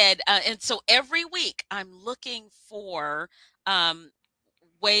I said, and so every week I'm looking for um,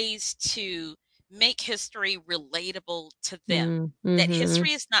 ways to make history relatable to them. Mm. That Mhm.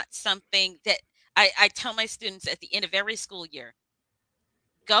 history is not something that I tell my students at the end of every school year,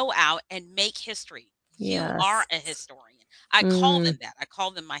 go out and make history. You are Yes. a historian. I call them Mm. that. I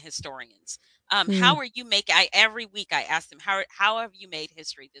call them my historians. Mm. How are you make? I every week I ask them how have you made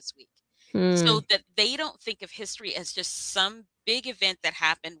history this week, so Mm. that they don't think of history as just some big event that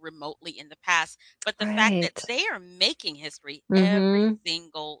happened remotely in the past, but the fact that Right. they are making history every Mhm.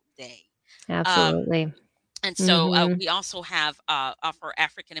 single day. Um, Absolutely. and so Mhm. we also have offer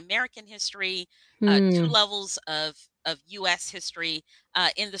African American history, two Mm. levels of U.S. history.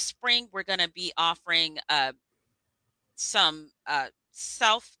 In the spring, we're going to be offering some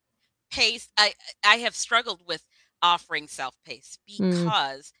self-paced. I have struggled with offering self-paced Mm.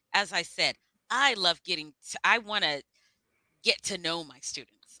 because, as I said, I love getting. I want to get to know my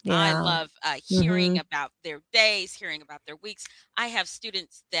students. I Yeah. love hearing Mhm. about their days, hearing about their weeks. I have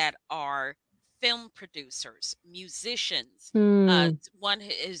students that are film producers, musicians. Mm. One who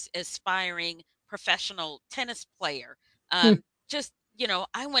is aspiring professional tennis player. Mm. Just,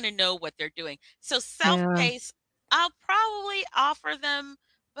 I want to know what they're doing. So self Yeah. pace, I'll probably offer them,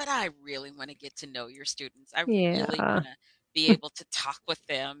 but I really want to get to know your students. I really Yeah. want to be able to talk with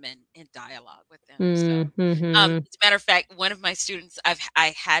them and dialogue with them. So Mm. Mhm. as a matter of fact, one of my students, I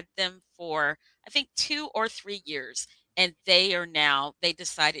had them for I think 2 or 3 years, and they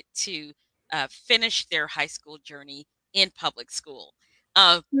decided to finish their high school journey in public school.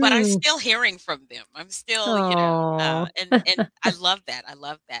 But I'm Mm. still hearing from them. I'm still, Oh. and I love that. I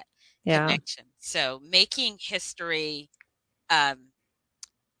love that Yeah. connection. So um,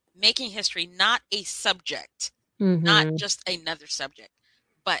 making history not a subject, not Mhm. just another subject,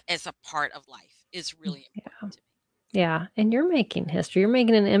 but as a part of life is really Yeah. important to Yeah, and you're making history. You're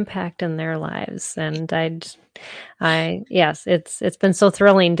making an impact in their lives, me. and yes, it's been so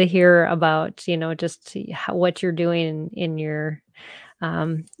thrilling to hear about, just what you're doing in your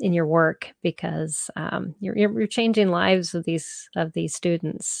work because you're changing lives of these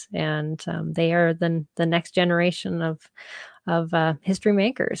students, and they are the next generation of history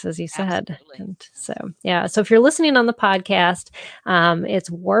makers, as you said. Absolutely. And so, Absolutely. yeah. So if you're listening on the podcast, it's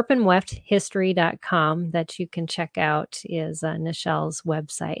warpandwefthistory.com that you can check out is Nichelle's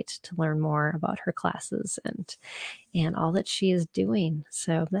website to learn more about her classes and all that she is doing.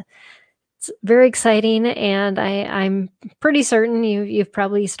 So it's very exciting, and I'm pretty certain you've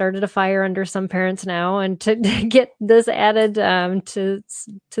probably started a fire under some parents now, and to, to get this added to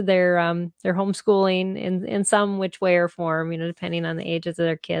their homeschooling in some which way or form, depending on the ages of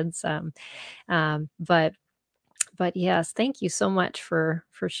their kids. Right. But yes, thank you so much for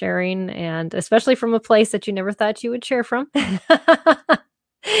sharing, and especially from a place that you never thought you would share from. Yeah,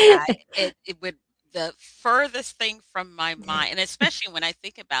 it would the furthest thing from my mind, and especially when I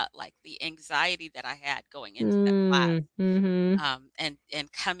think about like the anxiety that I had going into that class, Mm-hmm.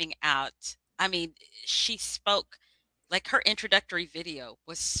 and coming out. I mean, she spoke like her introductory video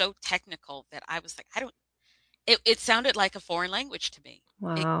was so technical that I was like, I don't. It sounded like a foreign language to me.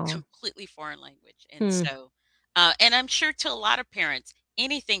 It Wow. completely foreign language, and Hmm. so, and I'm sure to a lot of parents,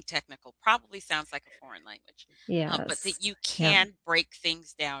 anything technical probably sounds like a foreign language, but that Yes. you Yep. can break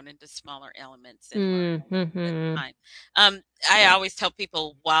things down into smaller elements and learn with Mm-hmm. time. I Yeah. always tell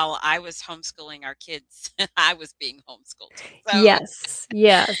people while I was homeschooling our kids, I was being homeschooled. So Yes,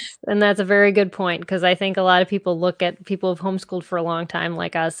 yes, and that's a very good point because I think a lot of people look at people who've homeschooled for a long time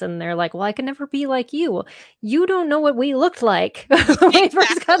like us, and they're like, "Well, I can never be like you." Well, you don't know what we looked like when we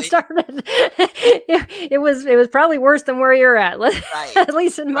first got exactly, started. It was probably worse than where you're at. right, At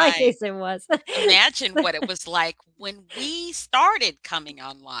least in my right. case, it was. Imagine what it was like when we started coming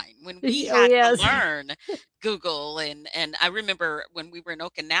online, when we Oh, had to yes. learn Google, and I remember when we were in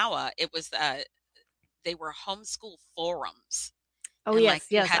Okinawa, it was, they were homeschool forums, Oh, and, like,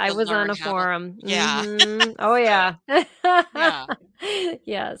 yes, you yes, had I to was on learn a how to forum. yeah. Mhm. Oh, So, yeah. yeah,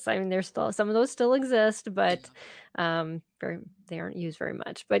 Yes, I mean, there's still some of those still exist, but, yeah, very they aren't used very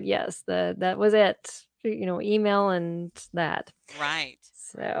much, but yes, that was it, email and that. right, right.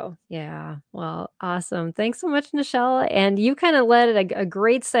 So, yeah. Well, awesome. Thanks so much, Nichelle. And you kind of led a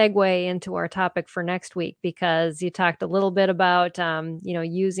great segue into our topic for next week because you talked a little bit about,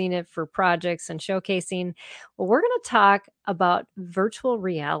 using it for projects and showcasing. Well, we're going to talk about virtual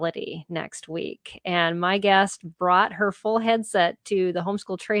reality next week. And my guest brought her full headset to the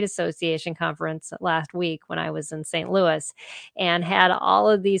Homeschool Trade Association conference last week when I was in St. Louis and had all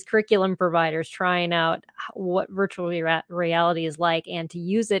of these curriculum providers trying out what virtual reality is like and to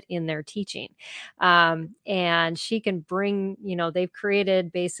use it in their teaching. And she can bring, they've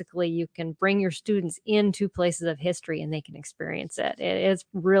created basically, you can bring your students into places of history and they can experience it. It is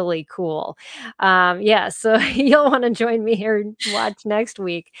really cool. Yeah, so you'll want to join me here and watch next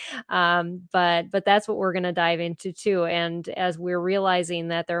week. But that's what we're going to dive into too. And as we're realizing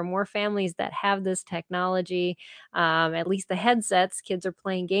that there are more families that have this technology, at least the headsets, kids are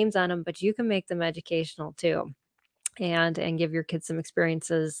playing games on them, but you can make them educational too and give your kids some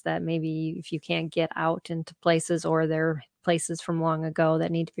experiences that maybe if you can't get out into places or they're places from long ago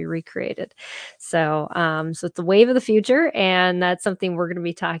that need to be recreated. So it's the wave of the future, and that's something we're going to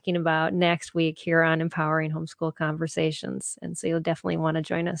be talking about next week here on Empowering Homeschool Conversations. And so you'll definitely want to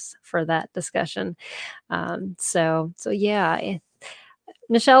join us for that discussion. So yeah.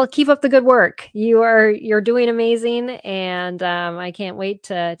 Nichelle, keep up the good work. You're doing amazing, and I can't wait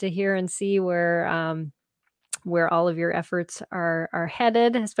to hear and see where all of your efforts are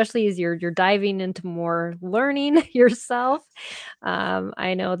headed, especially as you're diving into more learning yourself.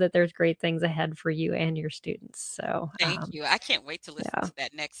 I know that there's great things ahead for you and your students. So Thank you. I can't wait to listen yeah, to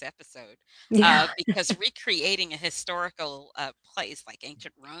that next episode, yeah. because recreating a historical, place like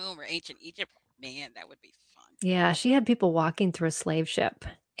ancient Rome or ancient Egypt, man, that would be fun. Yeah, she had people walking through a slave ship,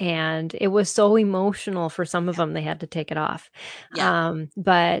 and it was so emotional for some of Yeah, them, they had to take it off. yeah,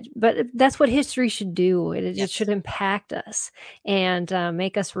 But that's what history should do. It should yes. impact us and,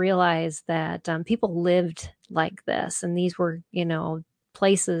 make us realize that, people lived like this, and these were,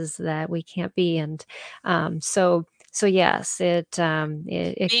 places that we can't be, and, so yes, it Being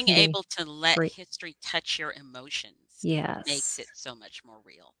can be able to let great. history touch your emotions makes Yes. it so much more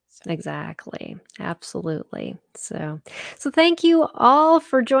real. So, Exactly. Absolutely. So thank you all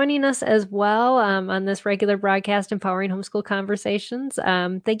for joining us as well on this regular broadcast, Empowering Homeschool Conversations.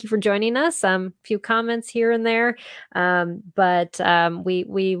 Thank you for joining us. A few comments here and there, but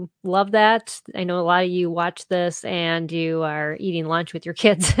we love that. I know a lot of you watch this and you are eating lunch with your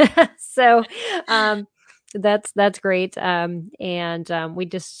kids, so um, that's great. And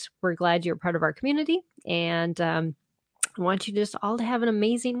we're glad you're part of our community and. I want you just all to have an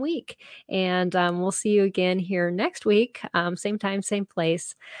amazing week. And we'll see you again here next week, same time, same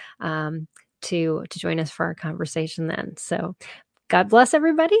place, um, to join us for our conversation then. So God bless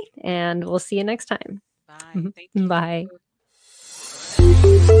everybody, and we'll see you next time. bye. Thank Bye.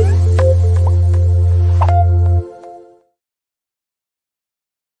 you.